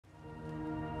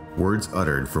Words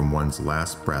uttered from one's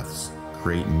last breaths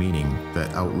create meaning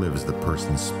that outlives the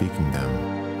person speaking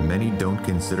them. Many don't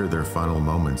consider their final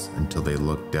moments until they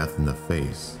look death in the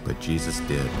face, but Jesus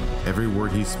did. Every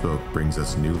word he spoke brings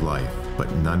us new life,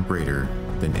 but none greater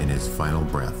than in his final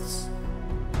breaths.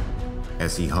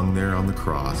 As he hung there on the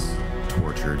cross,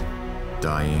 tortured,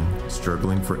 dying,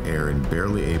 struggling for air and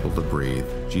barely able to breathe,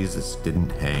 Jesus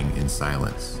didn't hang in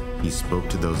silence. He spoke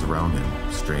to those around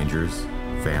him, strangers,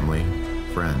 family,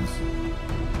 friends.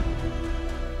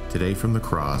 Today from the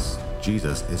cross,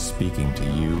 Jesus is speaking to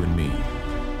you and me.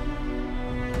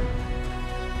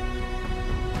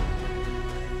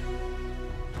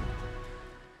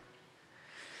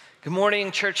 Good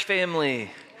morning, church family.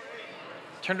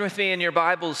 Turn with me in your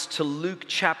Bibles to Luke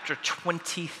chapter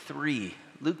 23.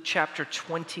 Luke chapter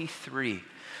 23. If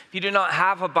you do not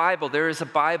have a Bible, there is a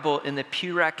Bible in the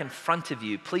pew rack in front of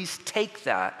you. Please take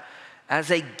that as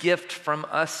a gift from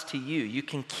us to you. You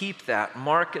can keep that,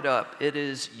 mark it up. It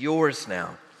is yours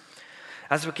now.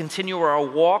 As we continue our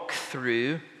walk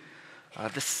through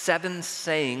the 7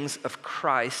 sayings of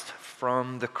Christ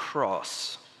from the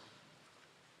cross.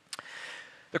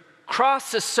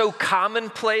 Cross is so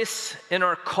commonplace in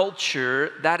our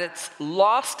culture that it's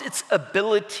lost its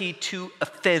ability to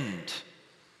offend,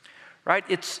 right?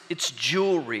 It's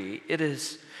jewelry, it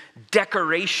is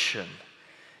decoration,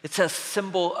 it's a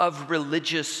symbol of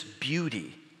religious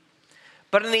beauty.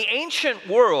 But in the ancient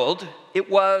world, it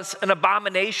was an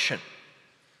abomination,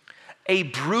 a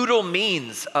brutal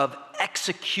means of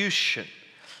execution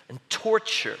and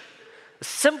torture, a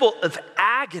symbol of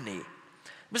agony.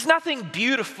 There's nothing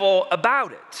beautiful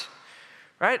about it,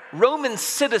 right? Roman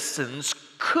citizens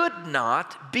could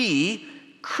not be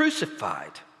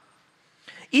crucified.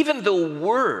 Even the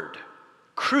word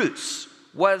cruce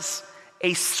was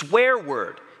a swear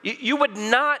word. You would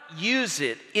not use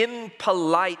it in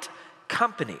polite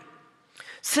company.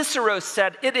 Cicero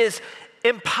said it is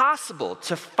impossible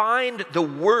to find the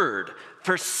word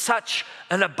for such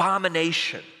an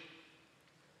abomination.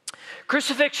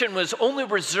 Crucifixion was only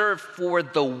reserved for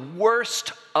the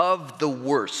worst of the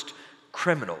worst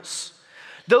criminals.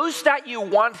 Those that you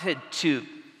wanted to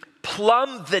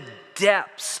plumb the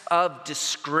depths of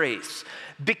disgrace,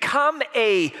 become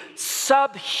a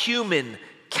subhuman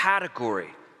category.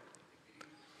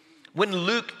 When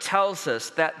Luke tells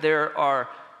us that there are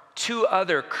 2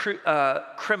 other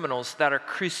criminals that are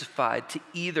crucified to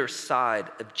either side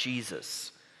of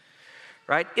Jesus,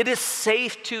 right? It is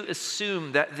safe to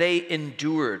assume that they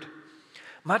endured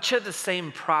much of the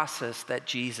same process that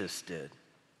Jesus did.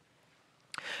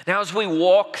 Now, as we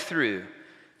walk through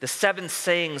the 7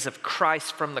 sayings of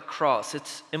Christ from the cross,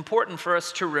 it's important for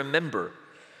us to remember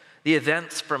the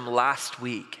events from last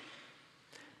week,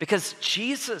 because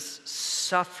Jesus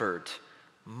suffered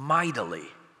mightily.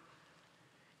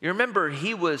 You remember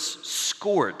he was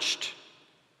scourged,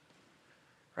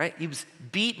 right? He was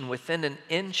beaten within an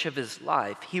inch of his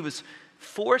life. He was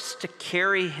forced to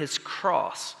carry his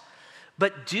cross.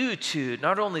 But due to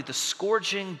not only the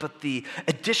scourging, but the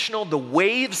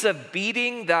waves of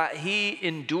beating that he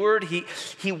endured,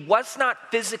 he was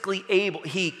not physically able.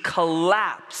 He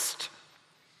collapsed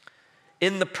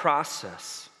in the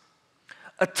process.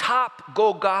 Atop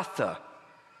Golgotha,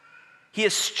 he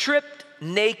is stripped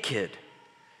naked,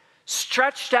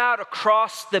 stretched out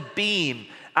across the beam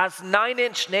as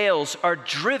 9-inch nails are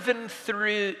driven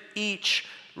through each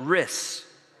wrist,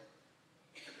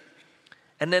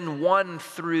 and then 1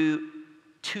 through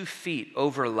 2 feet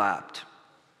overlapped.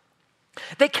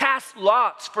 They cast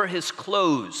lots for his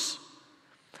clothes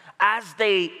as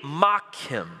they mock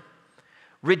him,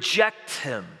 reject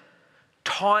him,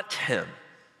 taunt him.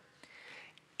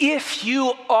 If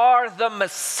you are the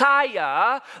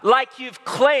Messiah, like you've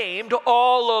claimed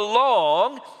all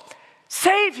along,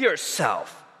 save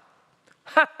yourself.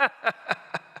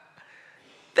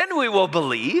 Then we will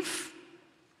believe.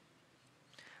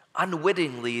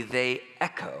 Unwittingly, they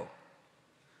echo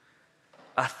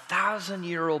a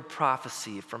 1,000-year-old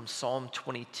prophecy from Psalm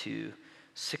 22,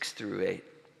 6 through 8.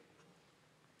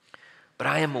 But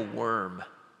I am a worm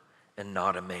and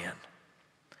not a man,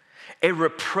 a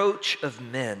reproach of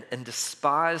men and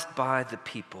despised by the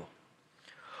people.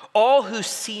 All who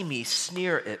see me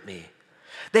sneer at me.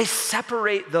 They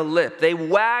separate the lip, they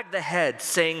wag the head,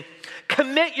 saying,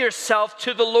 commit yourself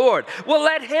to the Lord. Well,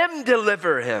 let him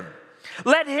deliver him.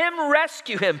 Let him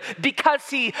rescue him, because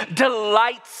he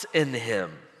delights in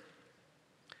him.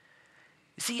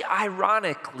 See,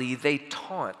 ironically, they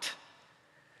taunt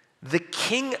the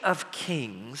King of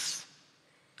Kings,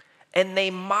 and they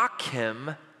mock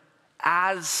him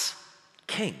as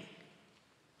king.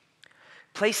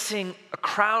 placing a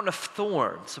crown of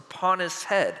thorns upon his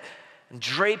head and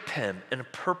drape him in a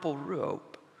purple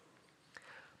robe.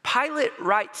 Pilate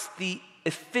writes the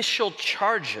official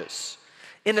charges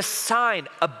in a sign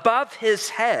above his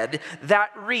head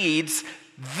that reads,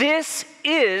 "This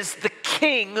is the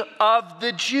King of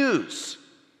the Jews."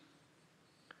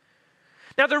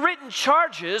 Now, the written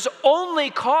charges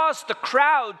only caused the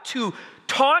crowd to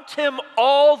taunt him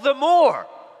all the more.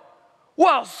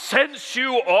 "Well, since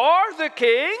you are the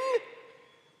king,"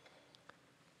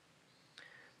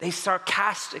 they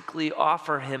sarcastically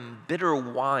offer him bitter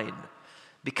wine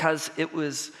because it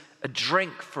was a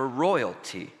drink for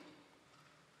royalty.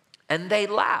 And they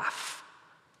laugh.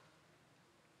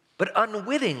 But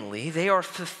unwittingly, they are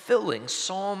fulfilling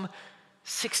Psalm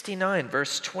 69,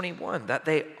 verse 21, that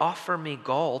they offer me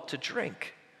gall to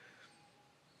drink.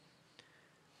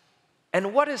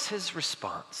 And what is his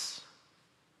response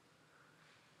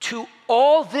to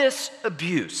all this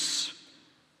abuse?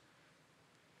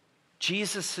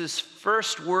 Jesus'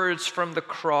 first words from the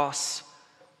cross,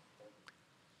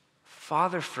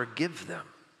 "Father, forgive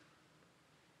them,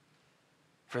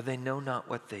 for they know not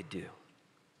what they do."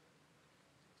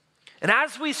 And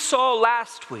as we saw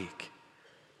last week,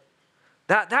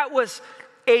 that was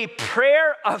a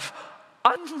prayer of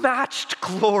unmatched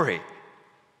glory.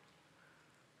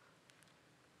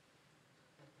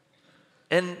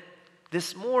 And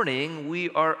this morning, we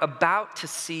are about to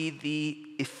see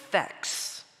the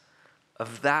effects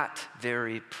of that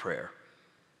very prayer.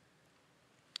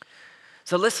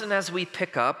 So listen as we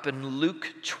pick up in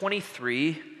Luke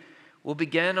 23. We'll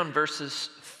begin on verses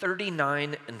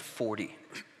 39 and 40.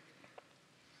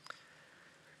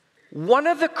 One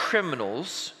of the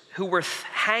criminals who were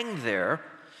hanged there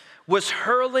was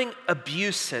hurling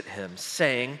abuse at him,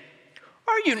 saying,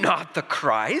 "Are you not the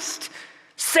Christ?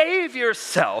 Save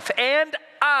yourself and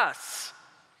us."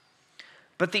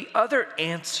 But the other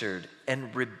answered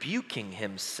and rebuking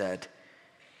him said,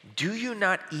 "Do you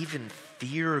not even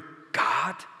fear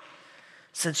God,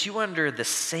 since you are under the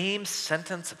same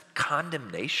sentence of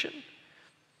condemnation?"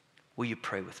 Will you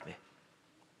pray with me?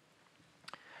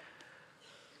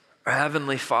 Our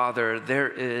Heavenly Father, there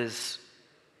is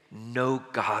no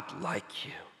God like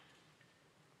you.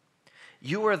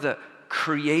 You are the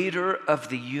creator of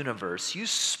the universe. You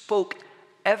spoke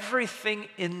everything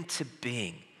into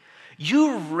being.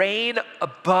 You reign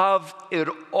above it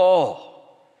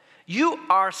all. You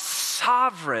are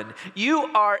sovereign.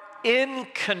 You are in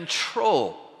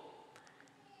control.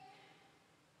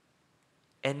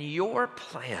 And your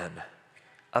plan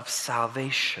of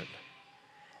salvation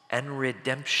and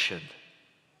redemption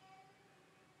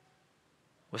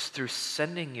was through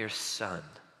sending your Son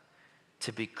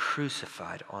to be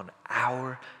crucified on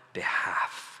our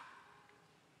behalf.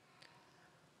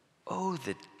 Oh,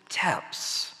 the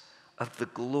depths of the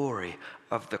glory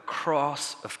of the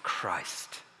cross of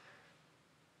Christ.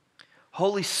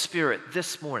 Holy Spirit,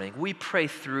 this morning, we pray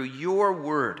through your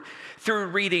word, through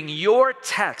reading your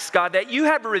text, God, that you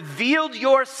have revealed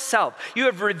yourself. You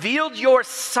have revealed your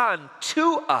Son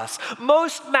to us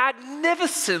most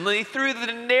magnificently through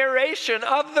the narration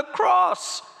of the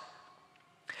cross.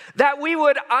 That we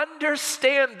would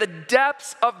understand the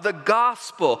depths of the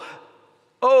gospel,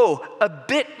 a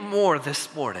bit more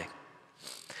this morning.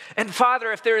 And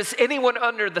Father, if there is anyone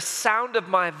under the sound of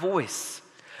my voice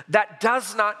that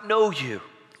does not know you,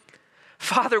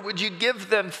 Father, would you give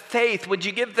them faith? Would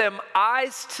you give them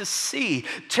eyes to see,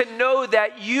 to know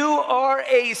that you are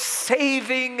a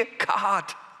saving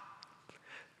God,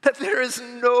 that there is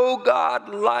no God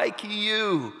like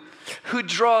you, who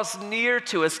draws near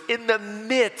to us in the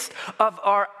midst of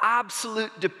our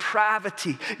absolute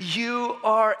depravity. You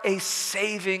are a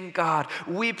saving God.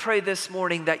 We pray this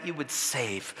morning that you would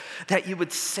save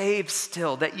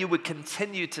still, that you would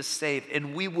continue to save,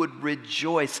 and we would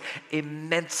rejoice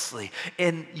immensely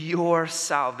in your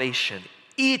salvation.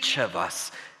 Each of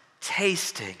us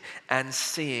tasting and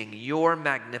seeing your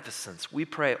magnificence. We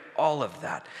pray all of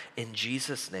that in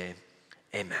Jesus' name,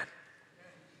 amen.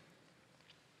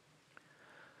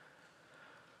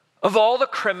 Of all the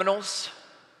criminals,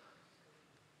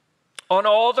 on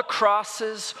all the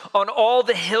crosses, on all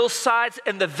the hillsides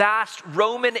in the vast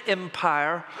Roman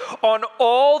Empire, on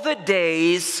all the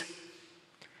days,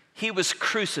 he was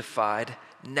crucified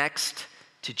next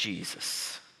to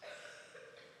Jesus.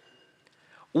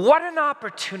 What an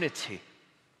opportunity.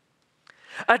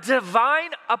 A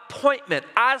divine appointment,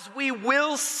 as we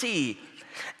will see.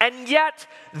 And yet,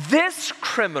 this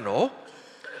criminal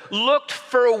looked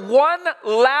for one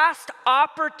last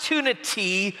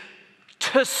opportunity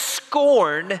to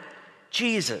scorn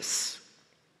Jesus.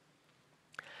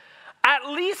 At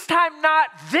least I'm not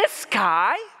this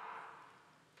guy.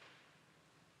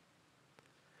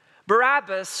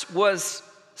 Barabbas was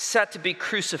set to be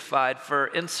crucified for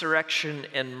insurrection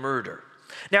and murder.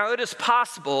 Now, it is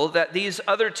possible that these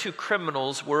other two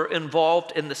criminals were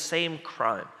involved in the same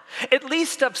crime, at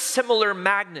least of similar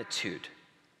magnitude.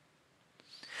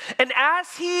 And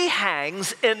as he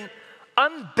hangs in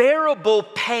unbearable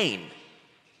pain,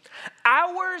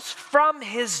 hours from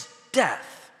his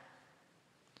death,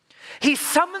 he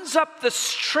summons up the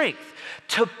strength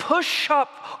to push up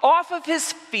off of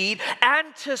his feet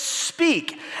and to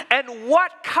speak. And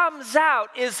what comes out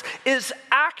is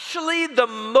actually the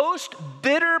most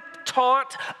bitter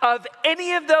taunt of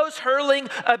any of those hurling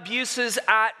abuses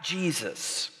at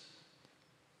Jesus.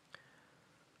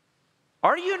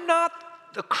 Are you not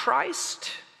the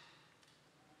Christ?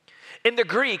 In the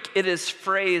Greek, it is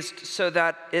phrased so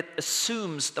that it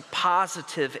assumes the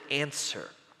positive answer.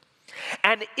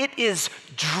 And it is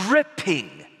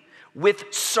dripping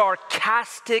with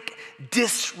sarcastic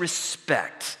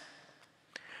disrespect,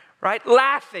 right?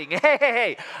 Laughing,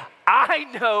 hey, I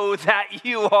know that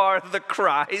you are the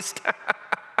Christ.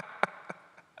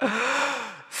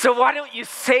 So why don't you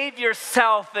save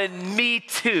yourself and me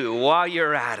too while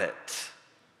you're at it?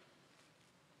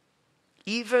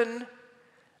 Even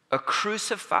a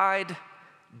crucified,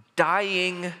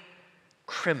 dying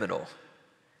criminal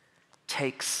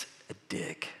takes a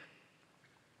dig.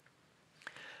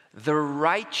 The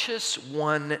righteous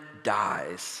one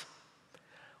dies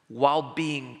while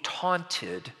being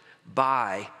taunted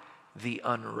by the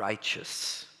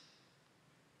unrighteous.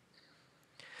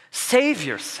 Save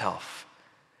yourself,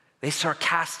 they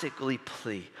sarcastically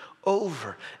plea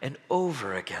over and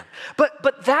over again.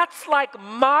 But that's like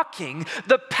mocking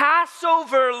the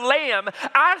Passover lamb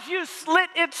as you slit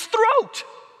its throat.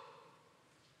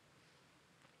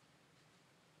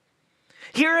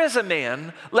 Here is a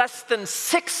man less than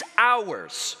 6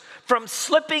 hours from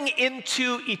slipping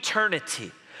into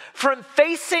eternity, from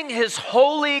facing his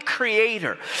holy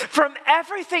Creator, from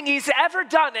everything he's ever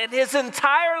done in his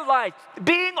entire life,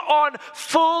 being on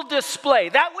full display,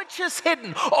 that which is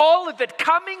hidden, all of it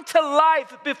coming to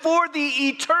life before the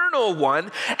Eternal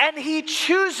One, and he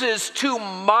chooses to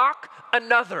mock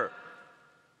another.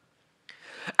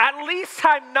 At least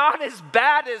I'm not as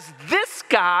bad as this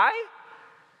guy.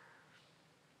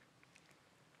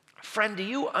 Friend, do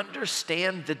you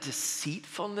understand the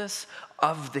deceitfulness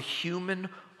of the human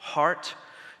heart?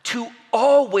 To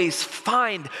always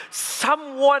find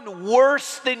someone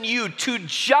worse than you to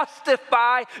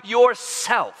justify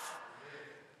yourself.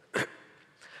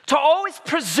 To always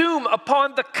presume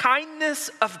upon the kindness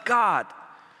of God.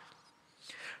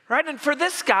 Right? And for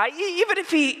this guy, even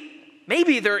if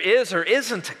maybe there is or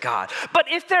isn't a God. But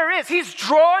if there is, he's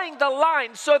drawing the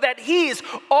line so that he's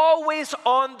always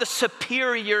on the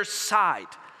superior side.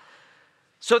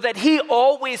 So that he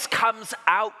always comes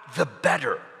out the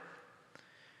better.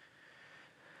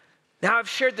 Now, I've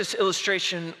shared this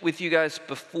illustration with you guys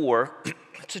before.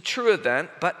 It's a true event,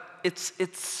 but it's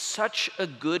such a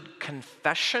good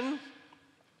confession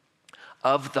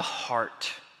of the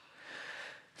heart.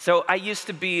 So I used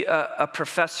to be a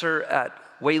professor at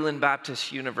Wayland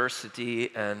Baptist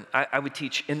University, and I would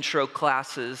teach intro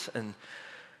classes. And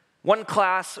one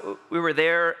class, we were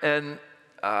there, and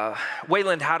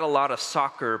Wayland had a lot of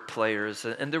soccer players.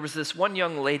 And there was this one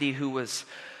young lady who was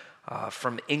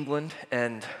from England,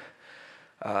 and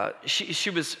she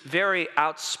was very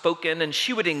outspoken, and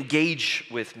she would engage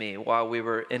with me while we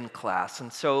were in class.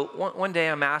 And so one day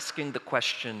I'm asking the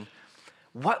question,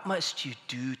 what must you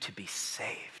do to be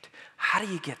saved? How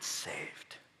do you get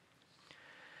saved?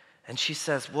 And she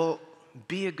says, well,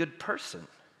 be a good person.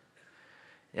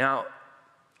 Now,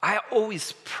 I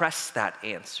always press that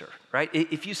answer, right?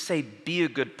 If you say be a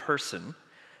good person,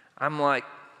 I'm like,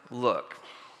 look,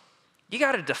 you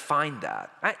got to define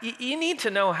that. You need to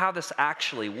know how this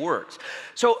actually works.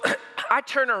 So I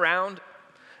turn around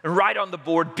and write on the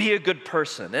board, be a good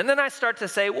person. And then I start to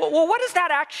say, well, what does that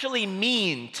actually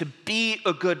mean to be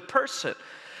a good person?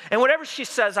 And whatever she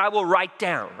says, I will write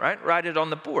down, right? Write it on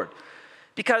the board.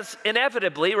 Because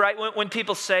inevitably, right, when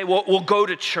people say, well, we'll go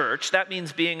to church, that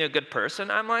means being a good person,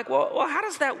 I'm like, well, how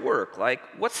does that work? Like,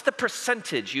 what's the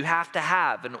percentage you have to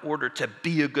have in order to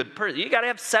be a good person? You got to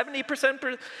have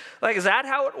 70%, like, is that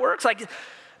how it works? Like,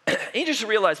 you just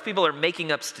realize people are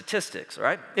making up statistics,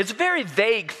 right? It's very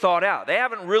vague thought out. They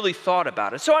haven't really thought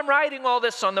about it. So I'm writing all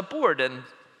this on the board, and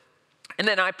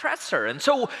then I press her. And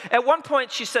so at one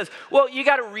point she says, well, you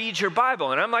got to read your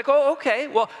Bible. And I'm like, oh, okay.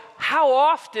 Well, how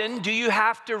often do you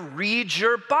have to read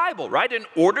your Bible, right? In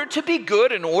order to be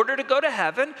good, in order to go to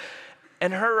heaven?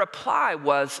 And her reply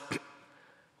was,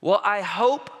 Well, I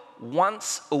hope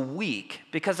once a week,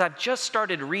 because I've just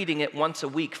started reading it once a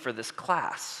week for this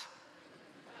class.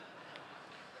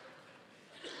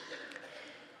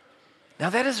 Now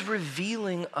that is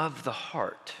revealing of the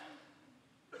heart.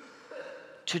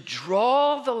 To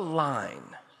draw the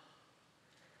line,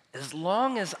 as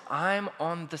long as I'm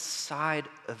on the side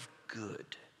of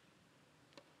good.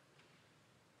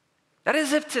 That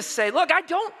is if to say, look, I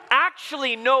don't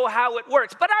actually know how it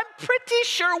works, but I'm pretty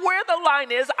sure where the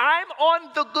line is. I'm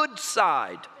on the good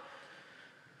side.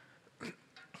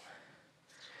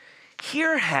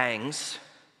 Here hangs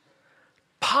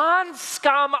pond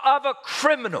scum of a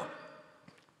criminal.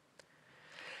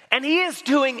 And he is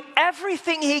doing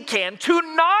everything he can to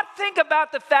not think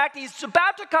about the fact he's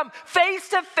about to come face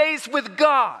to face with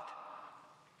God.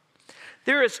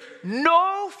 There is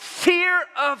no fear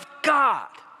of God,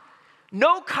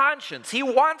 no conscience. He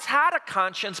once had a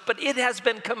conscience, but it has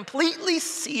been completely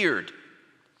seared.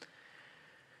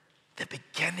 The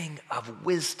beginning of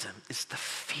wisdom is the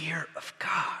fear of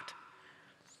God.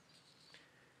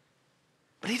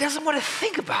 But he doesn't want to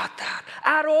think about that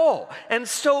at all. And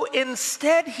so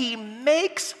instead, he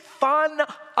makes fun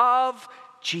of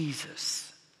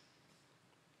Jesus.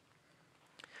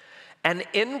 And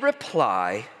in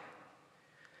reply,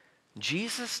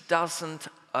 Jesus doesn't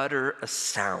utter a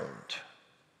sound.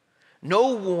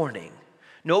 No warning,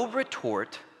 no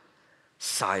retort,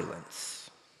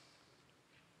 silence.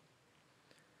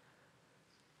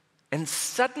 And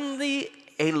suddenly,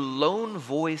 a lone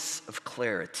voice of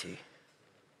clarity.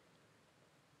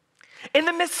 In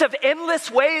the midst of endless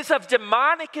ways of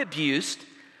demonic abuse,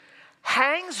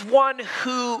 hangs one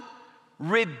who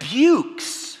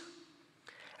rebukes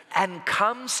and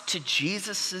comes to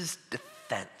Jesus'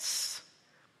 defense.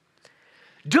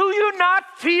 Do you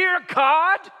not fear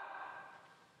God?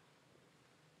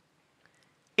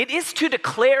 It is to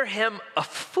declare him a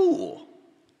fool.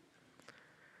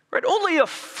 Right? Only a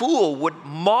fool would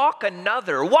mock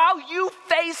another while you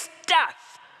face death.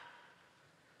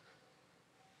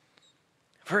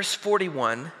 Verse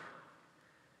 41,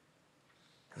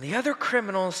 and the other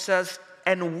criminal says,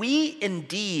 and we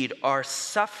indeed are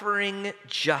suffering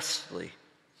justly,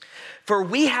 for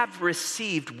we have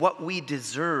received what we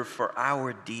deserve for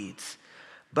our deeds,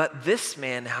 but this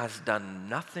man has done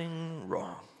nothing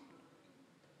wrong.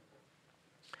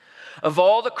 Of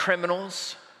all the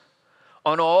criminals,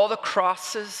 on all the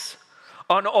crosses,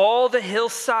 on all the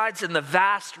hillsides in the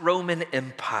vast Roman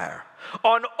Empire,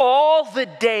 on all the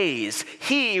days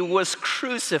he was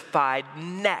crucified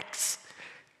next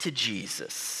to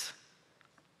Jesus.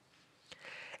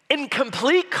 In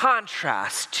complete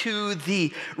contrast to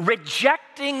the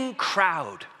rejecting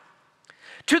crowd,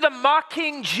 to the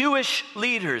mocking Jewish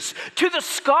leaders, to the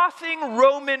scoffing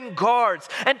Roman guards,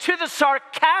 and to the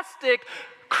sarcastic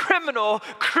criminal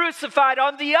crucified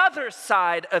on the other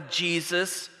side of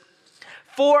Jesus,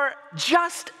 for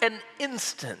just an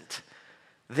instant,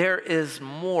 there is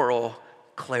moral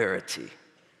clarity.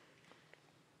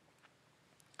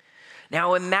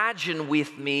 Now imagine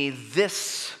with me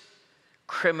this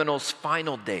criminal's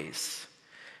final days.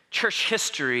 Church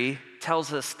history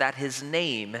tells us that his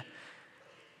name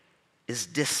is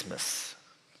Dismas.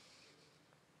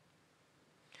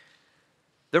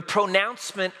 The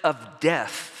pronouncement of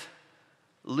death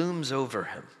looms over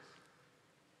him.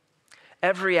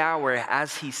 Every hour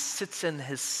as he sits in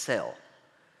his cell,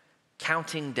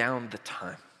 counting down the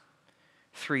time.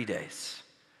 3 days,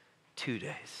 2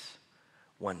 days,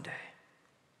 1 day.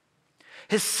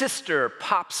 His sister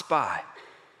pops by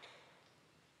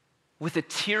with a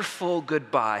tearful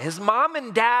goodbye. His mom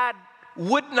and dad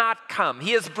would not come.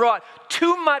 He has brought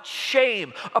too much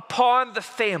shame upon the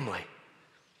family.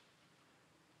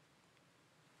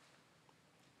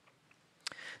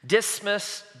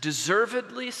 Dismas,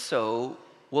 deservedly so,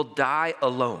 will die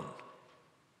alone.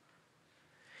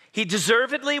 He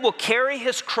deservedly will carry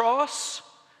his cross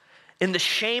in the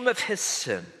shame of his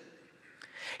sin.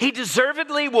 He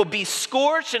deservedly will be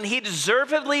scourged, and he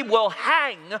deservedly will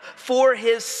hang for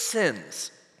his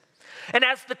sins. And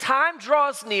as the time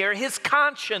draws near, his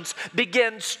conscience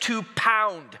begins to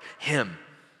pound him.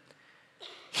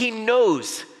 He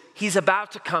knows he's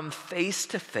about to come face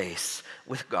to face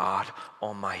with God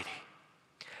Almighty.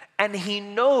 And he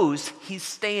knows he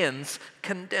stands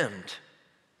condemned.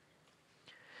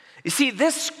 You see,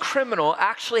 this criminal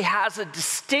actually has a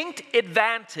distinct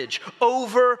advantage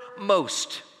over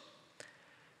most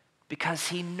because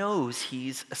he knows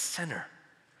he's a sinner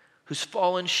who's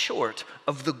fallen short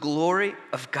of the glory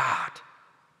of God.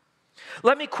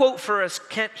 Let me quote for us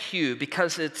Kent Hughes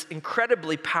because it's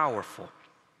incredibly powerful.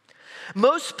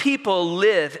 Most people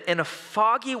live in a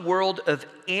foggy world of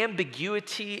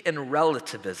ambiguity and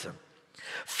relativism,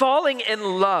 falling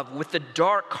in love with the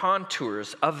dark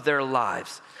contours of their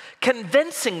lives,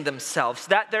 convincing themselves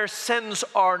that their sins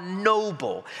are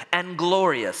noble and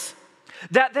glorious,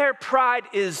 that their pride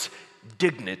is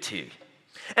dignity,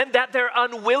 and that their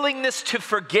unwillingness to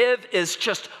forgive is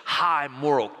just high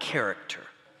moral character.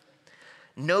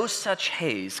 No such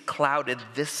haze clouded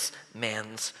this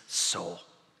man's soul.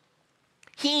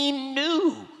 He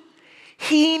knew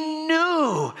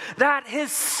that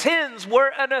his sins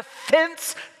were an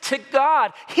offense to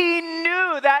God. He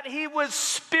knew that he was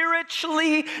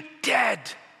spiritually dead.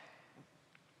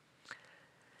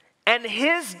 And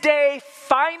his day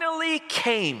finally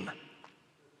came.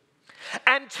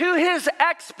 And to his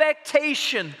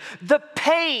expectation, the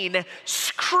pain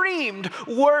screamed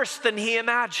worse than he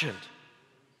imagined.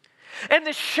 And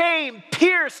the shame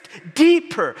pierced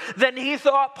deeper than he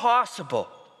thought possible.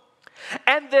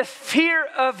 And the fear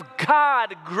of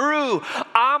God grew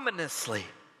ominously.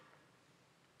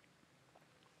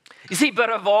 You see,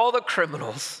 but of all the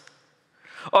criminals,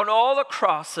 on all the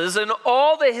crosses and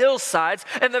all the hillsides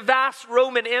and the vast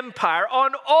Roman Empire,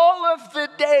 on all of the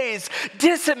days,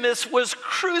 Decimus was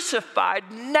crucified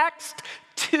next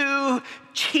to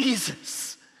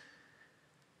Jesus.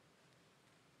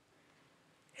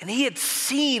 And he had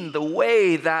seen the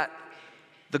way that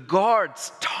the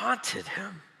guards taunted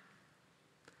him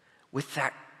with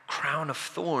that crown of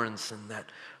thorns and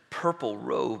that purple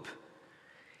robe.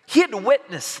 He had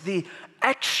witnessed the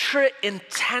extra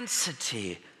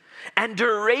intensity and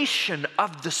duration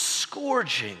of the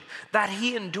scourging that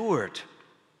he endured.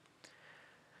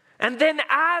 And then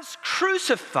as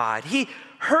crucified, he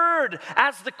heard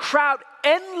as the crowd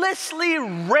endlessly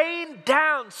rained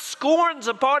down scorns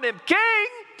upon him. King,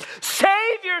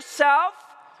 save yourself.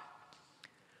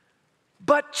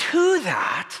 But to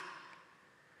that,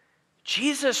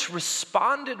 Jesus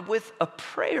responded with a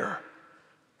prayer.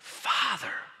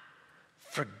 Father,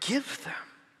 forgive them,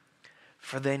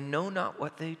 for they know not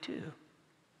what they do.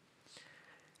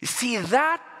 You see,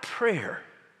 that prayer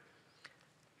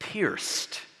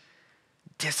pierced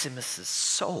Decimus's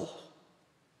soul.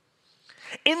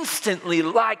 Instantly,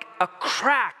 like a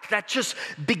crack that just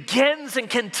begins and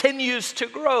continues to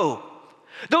grow.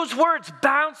 Those words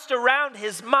bounced around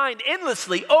his mind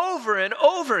endlessly over and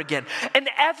over again, and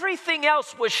everything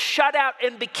else was shut out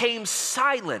and became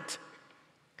silent.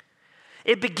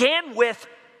 It began with,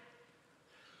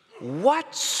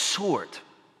 what sort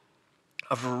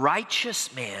of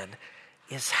righteous man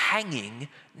is hanging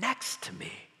next to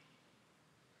me?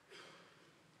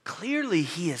 Clearly,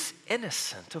 he is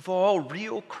innocent of all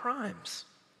real crimes.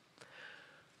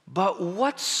 But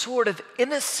what sort of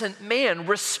innocent man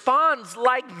responds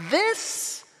like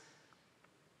this?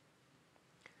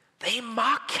 They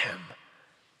mock him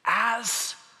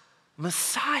as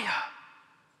Messiah.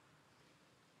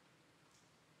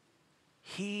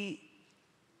 He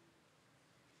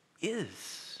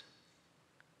is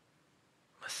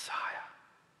Messiah.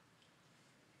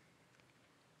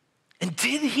 And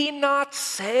did he not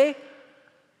say,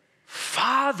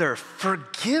 Father,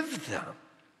 forgive them?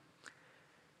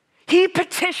 He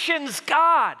petitions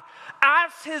God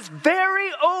as his very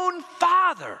own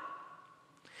Father.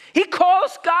 He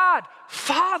calls God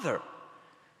Father.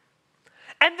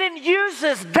 And then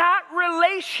uses that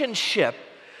relationship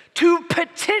to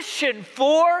petition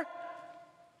for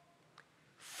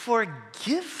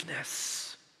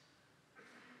forgiveness.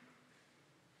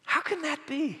 How can that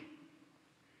be?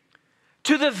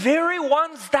 To the very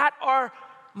ones that are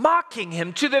mocking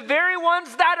him, to the very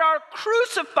ones that are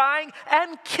crucifying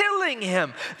and killing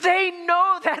him. They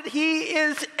know that he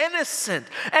is innocent,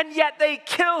 and yet they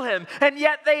kill him, and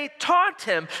yet they taunt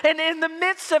him. And in the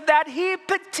midst of that, he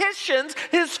petitions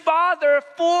his Father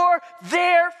for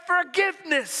their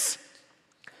forgiveness.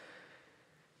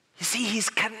 You see, he's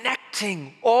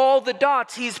connecting all the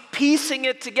dots. He's piecing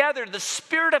it together. The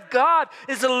Spirit of God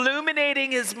is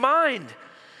illuminating his mind.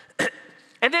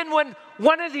 And then when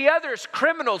one of the others,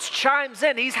 criminals, chimes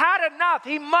in, he's had enough.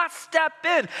 He must step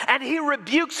in, and he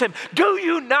rebukes him. Do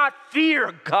you not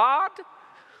fear God?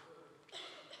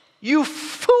 You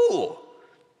fool.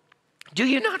 Do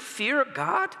you not fear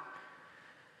God?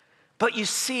 But you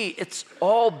see, it's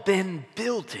all been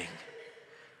building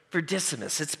for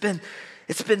Decimus. It's been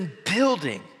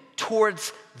building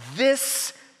towards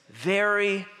this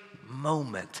very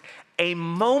moment, a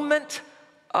moment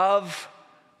of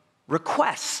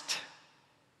request.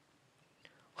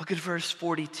 Look at verse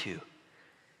 42.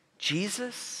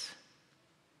 Jesus,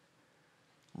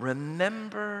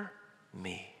 remember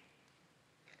me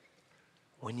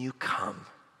when you come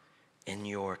in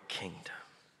your kingdom.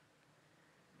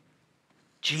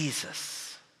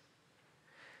 Jesus.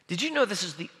 Did you know this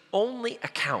is the only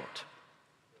account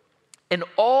in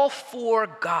all four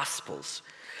Gospels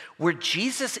where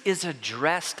Jesus is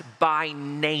addressed by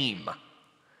name?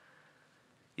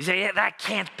 You say, yeah, that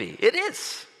can't be. It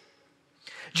is.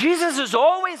 Jesus is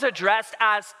always addressed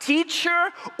as teacher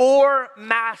or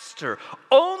master.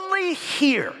 Only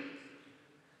here.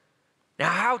 Now,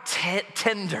 how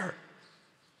tender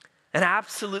and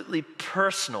absolutely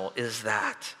personal is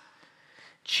that?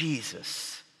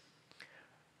 Jesus,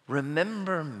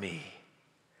 remember me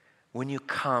when you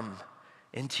come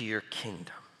into your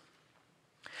kingdom.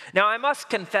 Now, I must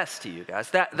confess to you guys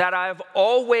that I've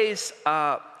always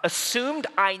assumed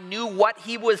I knew what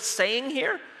he was saying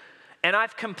here, and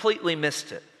I've completely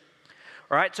missed it.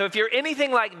 All right, so if you're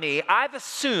anything like me, I've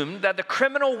assumed that the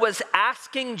criminal was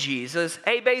asking Jesus,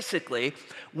 hey, basically,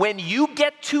 when you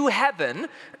get to heaven,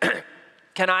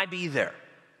 can I be there?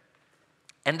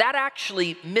 And that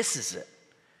actually misses it.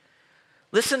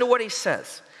 Listen to what he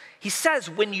says. He says,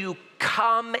 when you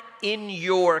come in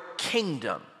your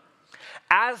kingdom,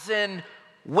 as in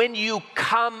when you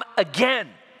come again.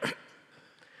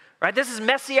 Right? This is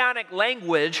messianic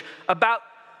language about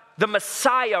the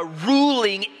Messiah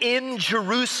ruling in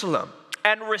Jerusalem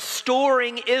and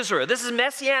restoring Israel. This is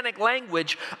messianic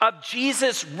language of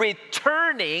Jesus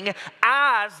returning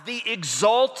as the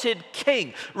exalted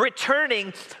king,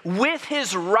 returning with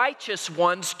his righteous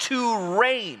ones to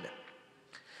reign.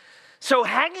 So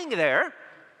hanging there,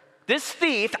 this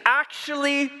thief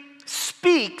actually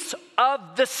speaks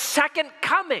of the second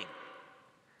coming.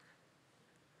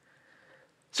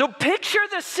 So picture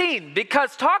the scene,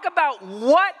 because talk about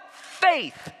what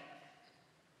faith,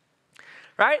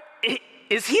 right?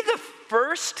 Is he the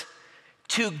first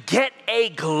to get a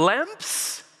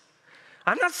glimpse?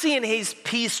 I'm not seeing he's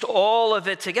pieced all of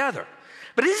it together.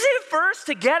 But is he the first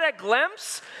to get a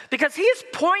glimpse? Because he's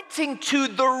pointing to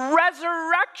the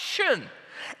resurrection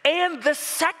and the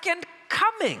second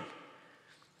coming.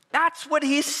 That's what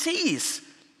he sees.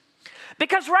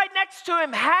 Because right next to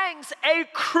him hangs a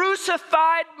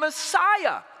crucified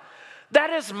Messiah that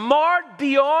is marred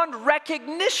beyond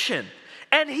recognition.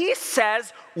 And he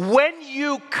says, when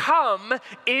you come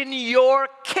in your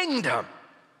kingdom.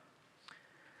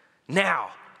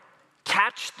 Now,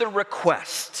 catch the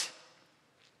request.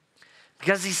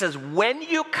 Because he says, when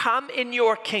you come in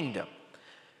your kingdom,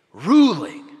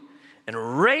 ruling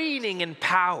and reigning in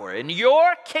power in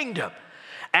your kingdom,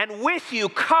 and with you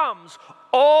comes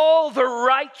all the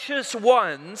righteous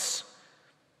ones,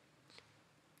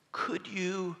 could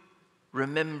you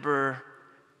remember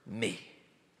me?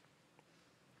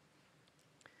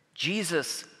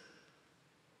 Jesus,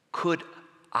 could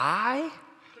I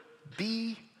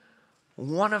be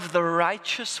one of the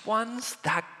righteous ones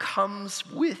that comes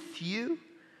with you?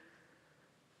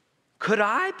 Could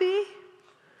I be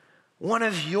one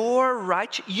of your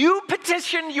righteous? You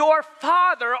petition your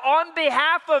Father on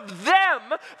behalf of them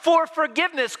for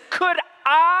forgiveness. Could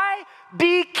I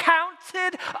be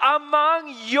counted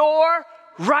among your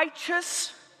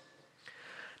righteous?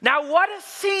 Now, what a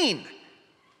scene.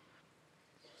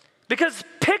 Because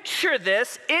picture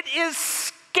this, it is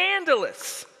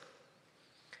scandalous.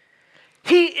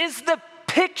 He is the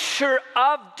picture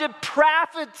of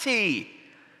depravity.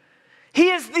 He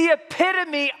is the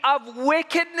epitome of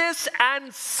wickedness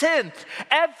and sin.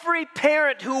 Every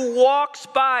parent who walks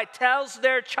by tells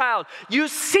their child, you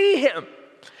see him.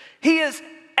 He is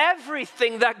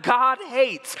everything that God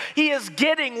hates. He is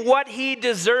getting what he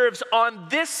deserves on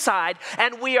this side,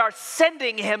 and we are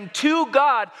sending him to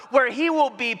God where he will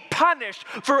be punished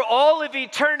for all of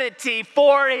eternity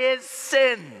for his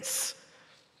sins.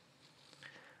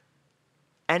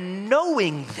 And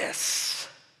knowing this,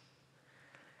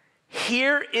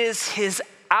 here is his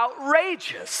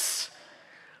outrageous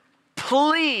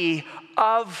plea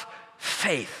of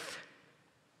faith.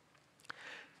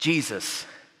 Jesus,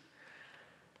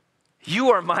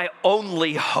 you are my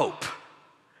only hope.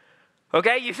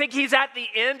 Okay, you think he's at the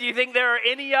end? Do you think there are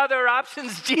any other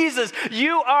options? Jesus,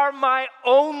 you are my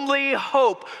only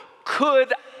hope.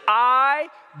 Could I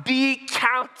be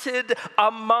counted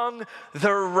among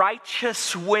the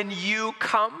righteous when you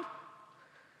come?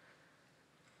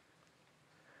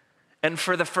 And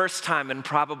for the first time in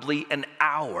probably an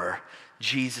hour,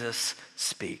 Jesus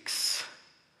speaks.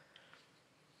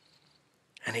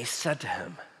 And he said to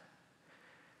him,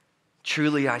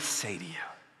 truly I say to you,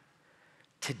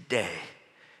 today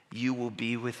you will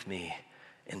be with me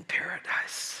in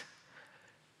paradise.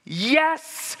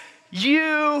 Yes,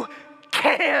 you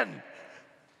can.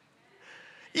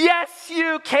 Yes,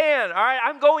 you can. All right,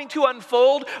 I'm going to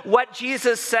unfold what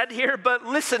Jesus said here, but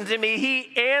listen to me.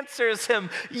 He answers him,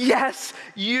 yes,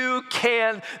 you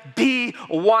can be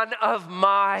one of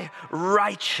my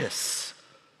righteous.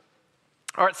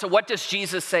 All right, so what does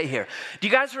Jesus say here? Do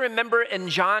you guys remember in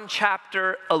John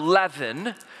chapter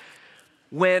 11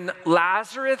 when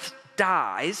Lazarus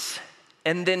dies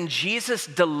and then Jesus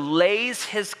delays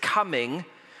his coming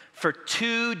for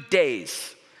 2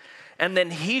 days? And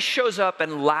then he shows up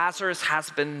and Lazarus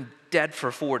has been dead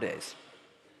for 4 days.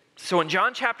 So in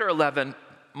John chapter 11,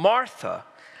 Martha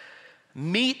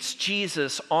meets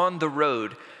Jesus on the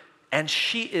road and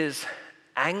she is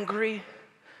angry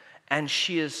and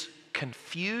she is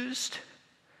confused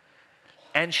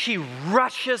and she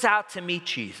rushes out to meet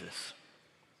Jesus.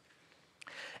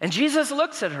 And Jesus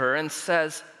looks at her and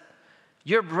says,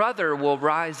 your brother will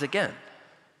rise again.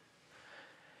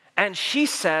 And she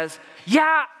says,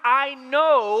 yeah, I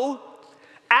know,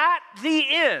 at the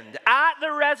end, at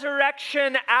the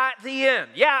resurrection, at the end.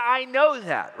 Yeah, I know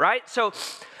that, right? So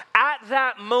at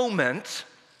that moment,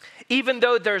 even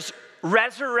though there's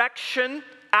resurrection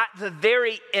at the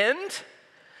very end,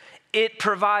 it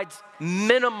provides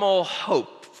minimal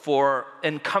hope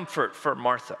and comfort for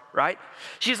Martha, right?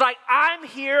 She's like, I'm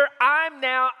here,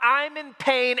 I'm in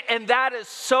pain, and that is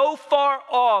so far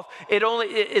off,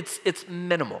 it's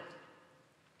minimal.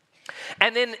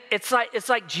 And then it's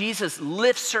like Jesus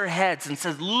lifts her heads and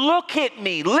says, look at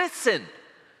me, listen.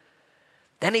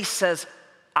 Then he says,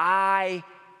 I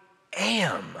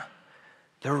am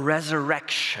the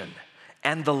resurrection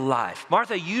and the life.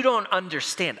 Martha, you don't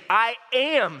understand. I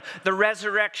am the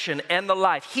resurrection and the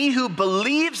life. He who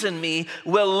believes in me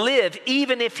will live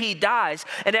even if he dies,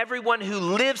 and everyone who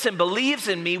lives and believes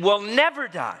in me will never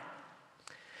die.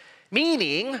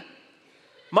 Meaning,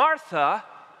 Martha,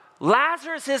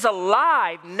 Lazarus is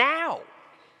alive now.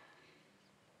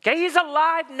 Okay, he's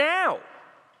alive now.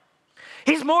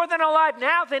 He's more than alive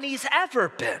now than he's ever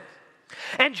been.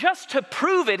 And just to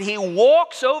prove it, he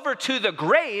walks over to the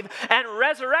grave and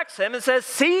resurrects him and says,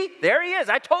 see, there he is.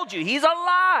 I told you, he's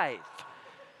alive.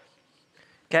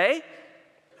 Okay?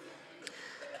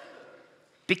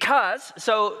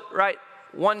 Right,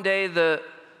 one day the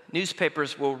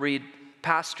newspapers will read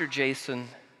Pastor Jason,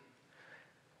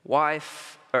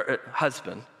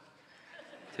 husband,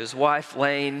 his wife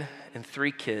Lane and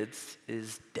 3 kids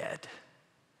is dead.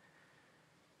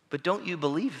 But don't you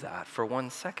believe that for 1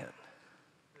 second.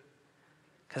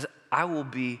 Because I will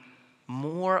be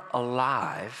more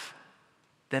alive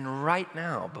than right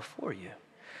now before you.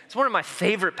 It's one of my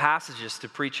favorite passages to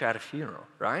preach at a funeral,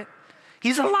 right?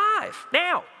 He's alive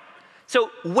now.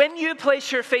 So when you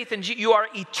place your faith in Jesus, you are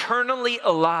eternally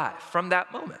alive from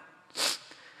that moment.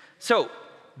 So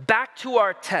back to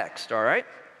our text, all right?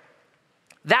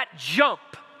 That jump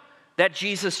that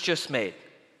Jesus just made.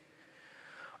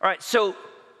 All right, so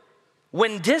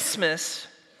when Dismas,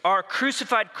 our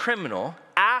crucified criminal,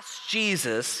 asked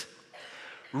Jesus,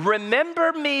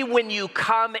 remember me when you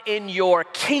come in your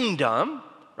kingdom,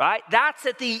 right? That's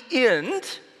at the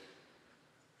end.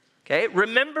 Okay,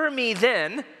 remember me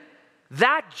then.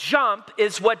 That jump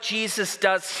is what Jesus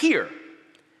does here.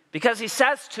 Because he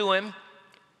says to him,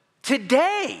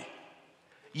 today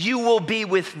you will be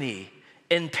with me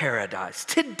in paradise.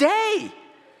 Today.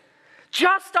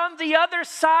 Just on the other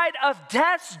side of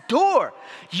death's door,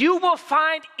 you will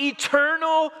find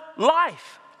eternal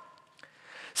life.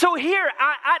 So here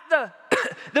at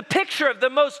the picture of the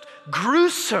most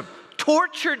gruesome,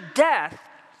 tortured death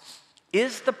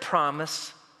is the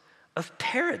promise of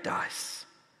paradise,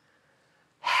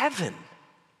 heaven,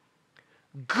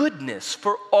 goodness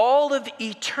for all of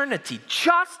eternity,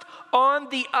 just on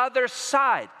the other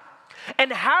side.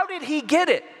 And how did he get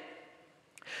it?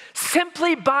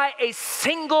 Simply by a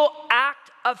single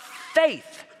act of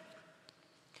faith.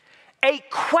 A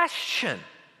question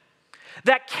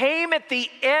that came at the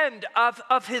end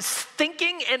of his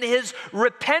thinking and his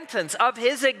repentance, of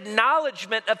his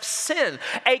acknowledgement of sin.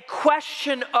 A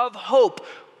question of hope.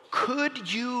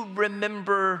 Could you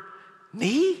remember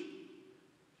me?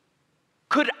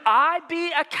 Could I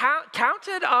be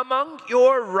counted among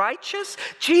your righteous?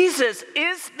 Jesus,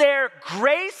 is there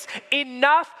grace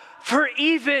enough for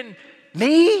even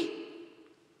me?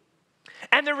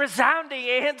 And the resounding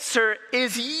answer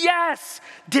is yes,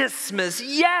 Dismas,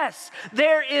 yes,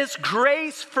 there is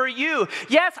grace for you.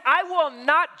 Yes, I will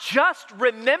not just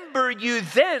remember you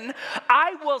then,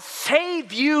 I will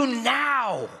save you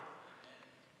now.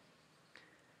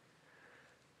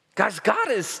 Guys, God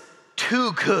is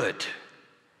too good.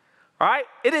 All right?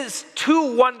 It is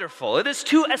too wonderful. It is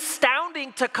too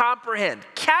astounding to comprehend.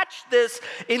 Catch this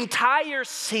entire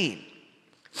scene.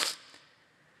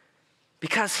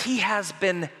 because he has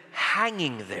been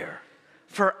hanging there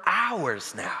for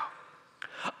hours now,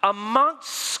 amongst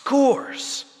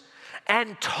scores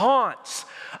and taunts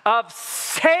of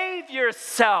save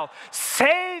yourself,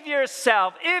 save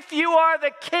yourself. If you are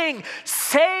the king,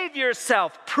 save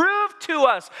yourself. Prove to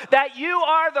us that you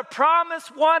are the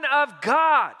promised one of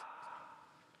God.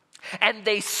 And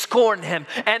they scorn him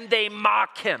and they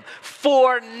mock him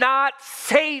for not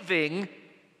saving.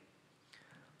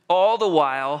 All the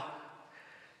while,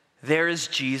 there is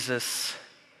Jesus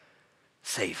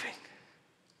saving.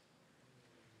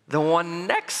 The one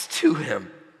next to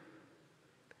him,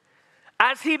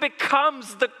 as he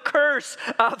becomes the curse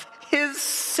of his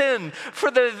sin for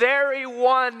the very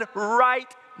one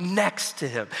right next to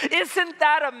him. Isn't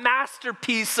that a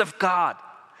masterpiece of God?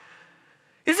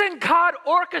 Isn't God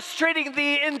orchestrating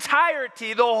the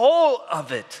entirety, the whole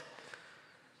of it,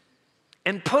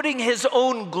 and putting his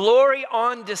own glory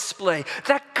on display?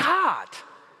 That God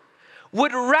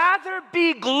would rather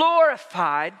be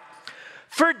glorified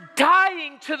for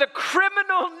dying to the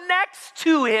criminal next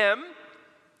to him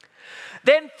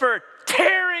than for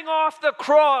tearing off the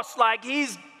cross like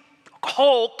he's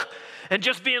Hulk and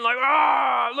just being like,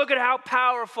 ah, look at how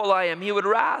powerful I am. He would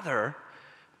rather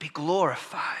be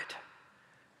glorified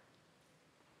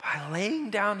by laying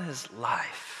down his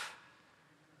life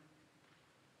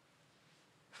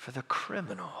for the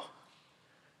criminal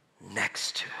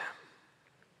next to him.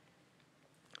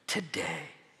 Today,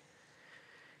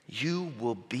 you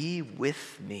will be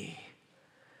with me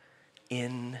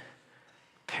in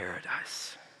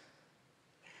paradise.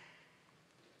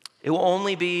 It will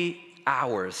only be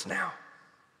hours now.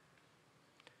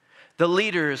 The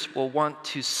leaders will want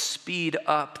to speed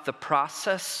up the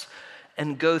process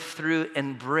and go through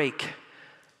and break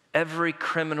every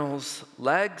criminal's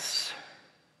legs.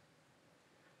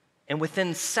 And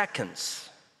within seconds,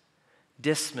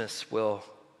 Dismas will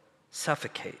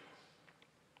suffocate.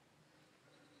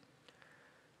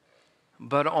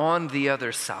 But on the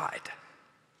other side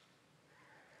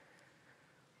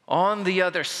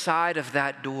of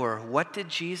that door, what did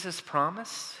Jesus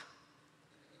promise?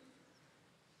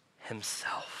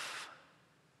 Himself.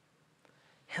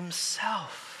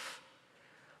 Himself.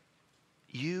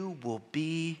 You will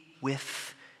be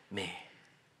with me.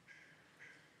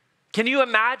 Can you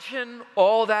imagine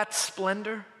all that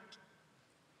splendor?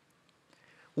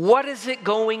 What is it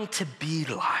going to be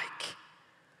like?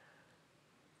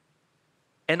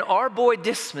 And our boy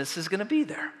Dismas is going to be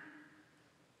there.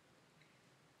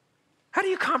 How do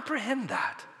you comprehend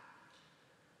that?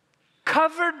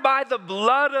 Covered by the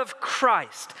blood of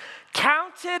Christ,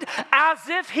 counted as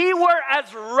if he were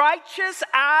as righteous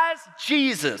as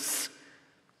Jesus.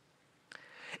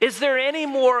 Is there any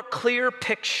more clear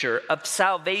picture of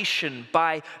salvation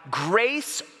by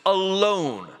grace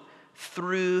alone,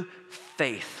 through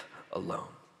faith alone?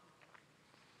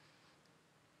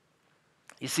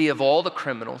 You see, of all the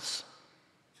criminals,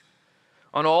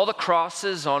 on all the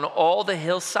crosses, on all the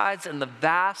hillsides in the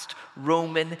vast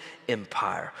Roman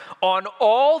Empire, on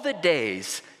all the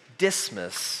days,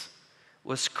 Dismas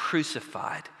was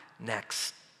crucified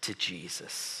next to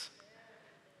Jesus.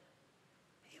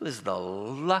 He was the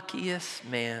luckiest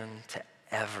man to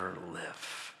ever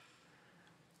live.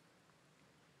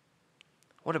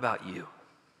 What about you?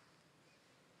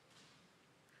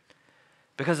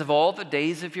 Because of all the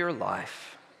days of your life,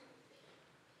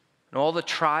 and all the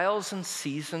trials and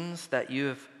seasons that you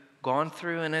have gone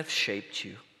through and have shaped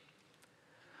you,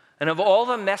 and of all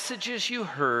the messages you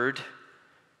heard,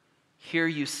 here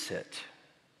you sit,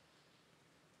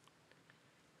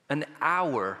 an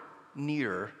hour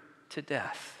nearer to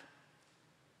death.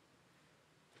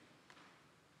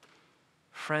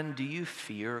 Friend, do you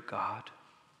fear God?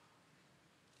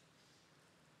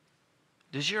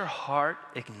 Does your heart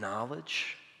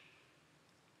acknowledge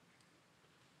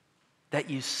that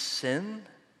you sin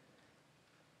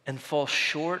and fall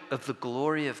short of the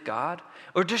glory of God?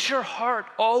 Or does your heart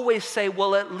always say,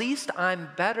 well, at least I'm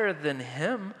better than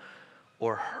him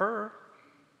or her?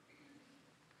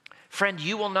 Friend,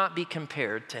 you will not be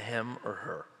compared to him or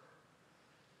her.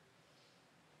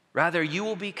 Rather, you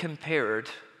will be compared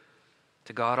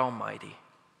to God Almighty,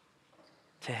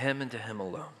 to him and to him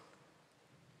alone.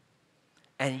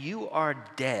 And you are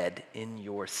dead in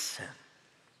your sin.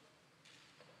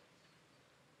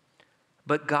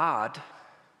 But God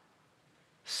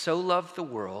so loved the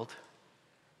world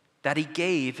that he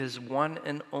gave his one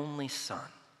and only Son,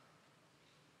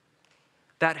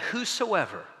 that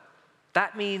whosoever,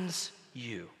 that means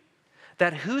you,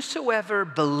 that whosoever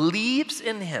believes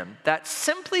in him, that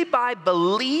simply by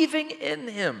believing in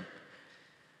him,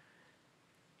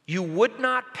 you would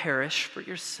not perish for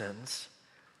your sins,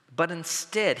 but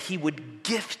instead he would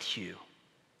gift you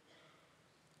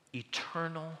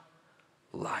eternal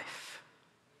life.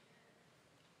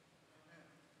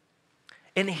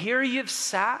 And here you've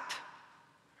sat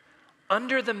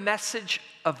under the message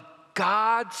of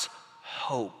God's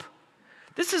hope.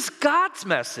 This is God's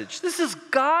message. This is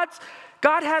God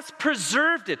has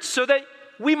preserved it so that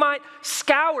we might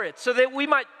scour it, so that we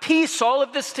might piece all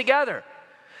of this together.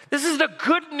 This is the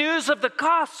good news of the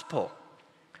gospel.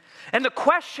 And the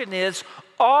question is,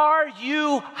 are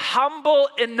you humble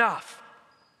enough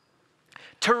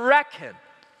to reckon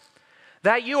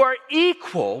that you are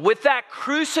equal with that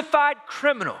crucified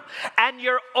criminal, and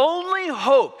your only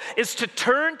hope is to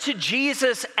turn to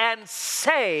Jesus and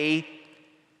say,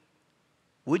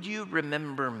 would you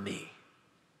remember me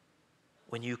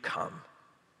when you come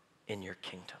in your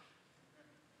kingdom?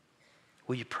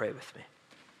 Will you pray with me?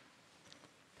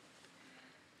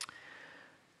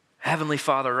 Heavenly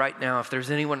Father, right now, if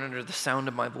there's anyone under the sound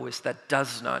of my voice that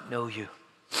does not know you,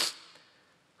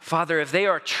 Father, if they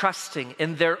are trusting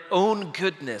in their own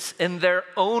goodness, in their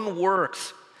own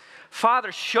works,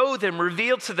 Father, show them,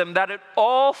 reveal to them that it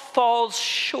all falls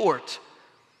short,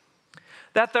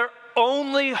 that their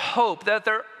only hope, that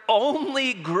their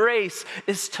only grace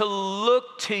is to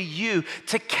look to you,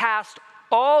 to cast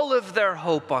all of their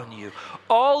hope on you,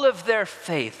 all of their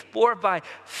faith, for by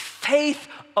faith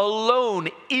alone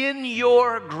in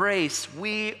your grace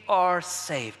we are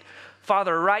saved.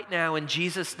 Father, right now in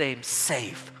Jesus' name,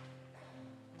 save.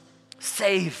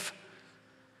 Save.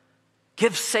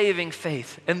 Give saving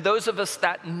faith. And those of us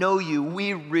that know you,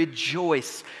 we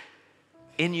rejoice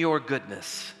in your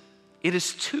goodness. It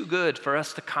is too good for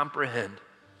us to comprehend.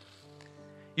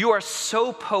 You are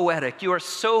so poetic. You are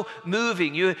so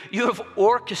moving. You have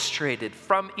orchestrated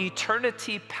from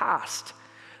eternity past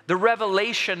the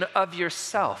revelation of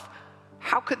yourself.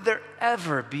 How could there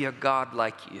ever be a God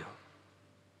like you,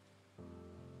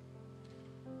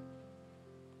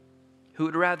 who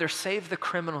would rather save the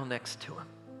criminal next to him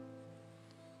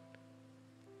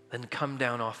than come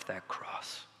down off that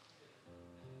cross?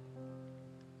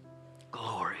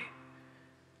 Glory.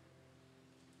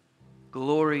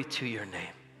 Glory to your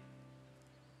name.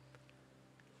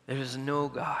 There is no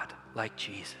God like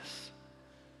Jesus.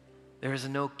 There is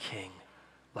no king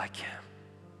like him.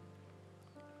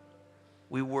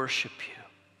 We worship you.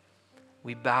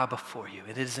 We bow before you.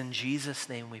 It is in Jesus'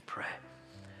 name we pray.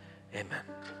 Amen.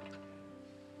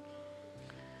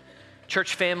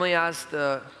 Church family, as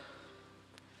the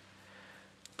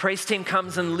praise team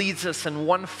comes and leads us in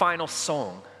one final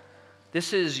song,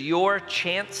 this is your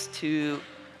chance to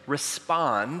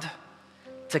respond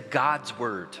to God's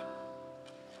word.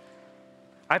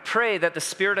 I pray that the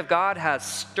Spirit of God has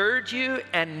stirred you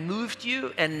and moved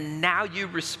you, and now you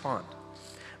respond.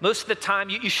 Most of the time,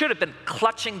 you should have been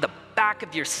clutching the back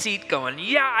of your seat going,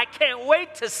 yeah, I can't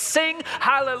wait to sing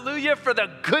hallelujah for the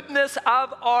goodness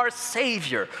of our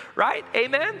Savior, right?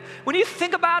 Amen? When you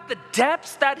think about the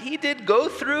depths that he did go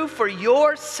through for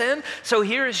your sin, so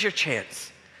here is your chance.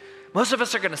 Most of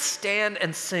us are going to stand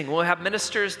and sing. We'll have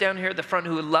ministers down here at the front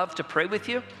who would love to pray with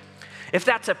you. If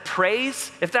that's a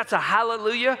praise, if that's a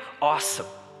hallelujah, awesome.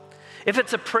 If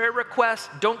it's a prayer request,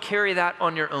 don't carry that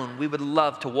on your own. We would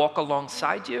love to walk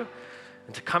alongside you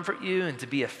and to comfort you and to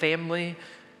be a family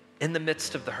in the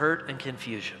midst of the hurt and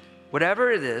confusion.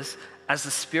 Whatever it is, as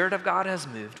the Spirit of God has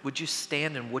moved, would you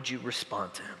stand and would you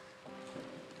respond to him?